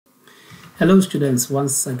Hello students,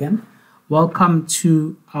 once again. Welcome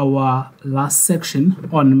to our last section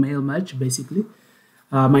on male match, basically.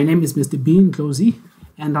 My name is Mr. Ndlozi,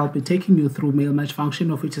 and I'll be taking you through male match function,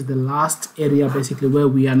 of which is the last area, basically, where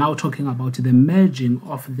we are now talking about the merging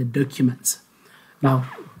of the documents. Now,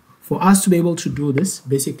 for us to be able to do this,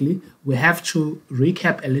 basically, we have to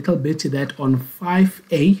recap a little bit that on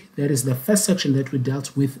 5A, that is the first section that we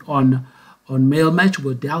dealt with on male match,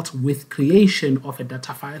 we dealt with creation of a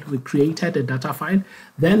data file. We created a data file.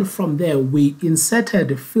 Then from there, we inserted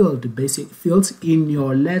basic fields in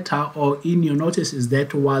your letter or in your notices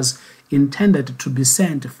that was intended to be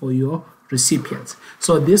sent for your recipients.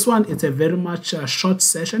 So this one is a very much short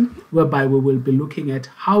session whereby we will be looking at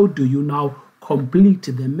how do you now complete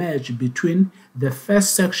the merge between the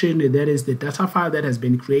first section, that is the data file that has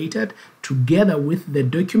been created, together with the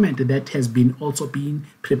document that has been also being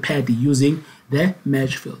prepared using the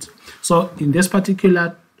merge fields. So in this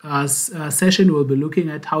particular session, we'll be looking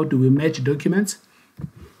at how do we merge documents.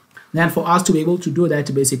 Then for us to be able to do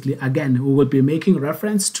that, basically, again, we will be making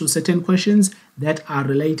reference to certain questions that are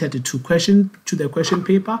related to the question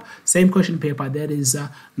paper. Same question paper, that is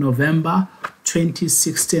November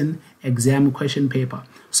 2016 exam question paper.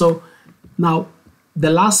 So now the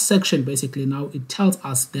last section, basically, now it tells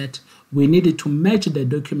us that we needed to match the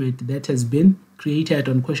document that has been created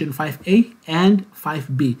on question 5A and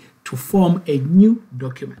 5B to form a new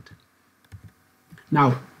document.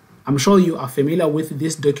 Now, I'm sure you are familiar with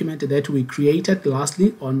this document that we created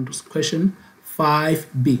lastly on question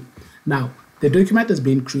 5B. Now, the document has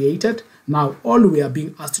been created. Now, all we are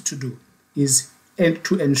being asked to do is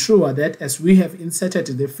to ensure that as we have inserted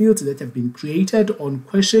the fields that have been created on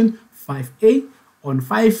question 5A, on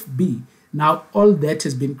 5B, now all that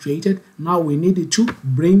has been created. Now we need to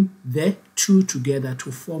bring the two together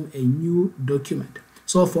to form a new document.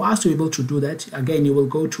 So for us to be able to do that, again, you will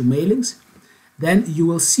go to mailings. Then you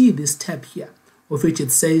will see this tab here, of which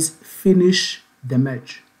it says finish the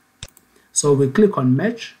merge. So we click on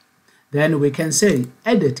merge. Then we can say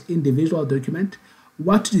edit individual document.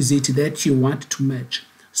 What is it that you want to merge?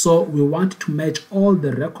 So we want to merge all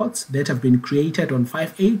the records that have been created on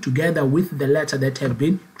 5A together with the letter that have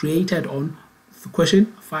been created on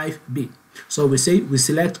question 5B. So we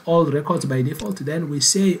select all records by default. Then we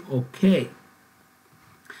say OK.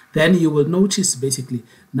 Then you will notice basically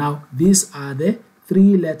now these are the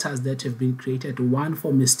three letters that have been created, one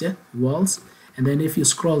for Mr. Wells, and then if you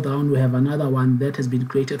scroll down we have another one that has been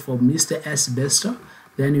created for Mr. S. Bester.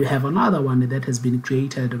 Then you have another one that has been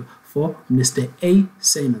created for Mr. A.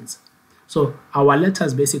 Simmons. So our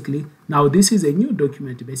letters basically, now this is a new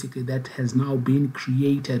document basically that has now been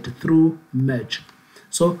created through merge.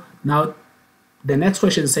 So now the next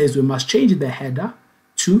question says we must change the header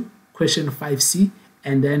to question 5C,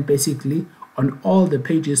 and then basically on all the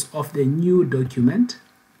pages of the new document.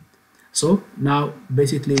 So now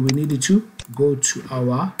basically we needed to go to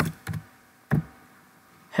our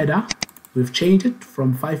header. We've changed it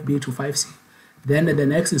from 5B to 5C. Then the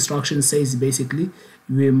next instruction says basically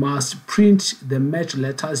we must print the merge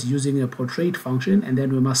letters using a portrait function, and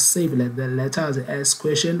then we must save the letters as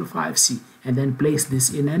question 5C and then place this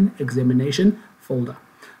in an examination folder.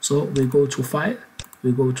 So we go to file,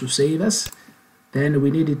 we go to save as. Then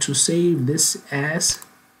we needed to save this as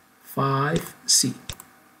 5C.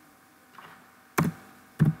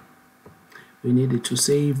 We needed to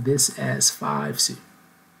save this as 5C.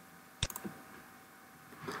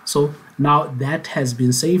 So now that has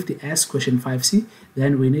been saved as question 5C.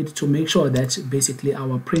 Then we need to make sure that basically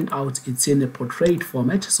our printout it's in a portrait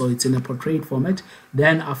format. So it's in a portrait format.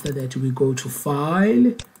 Then after that we go to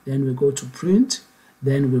file. Then we go to print.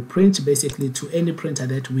 Then we print basically to any printer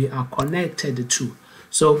that we are connected to.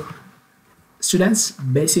 So students,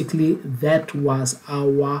 basically that was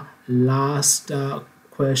our last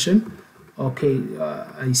question. Okay,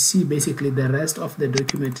 I see basically the rest of the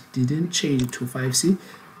document didn't change to 5C,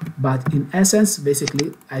 but in essence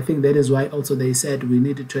basically I think that is why also they said we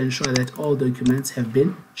needed to ensure that all documents have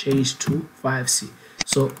been changed to 5C.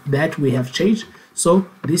 So that we have changed. So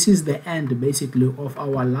this is the end basically of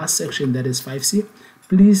our last section, that is 5C.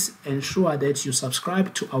 Please ensure that you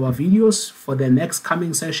subscribe to our videos for the next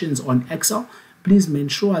coming sessions on Excel. Please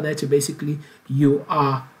make sure that basically you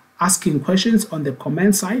are asking questions on the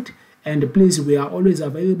comment side, and please, we are always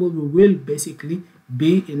available. We will basically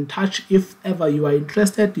be in touch. If ever you are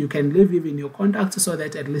interested, you can leave even your contacts so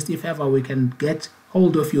that at least if ever we can get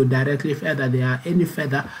hold of you directly if ever there are any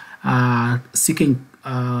further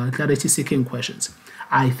clarity seeking questions.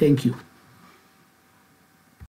 I thank you.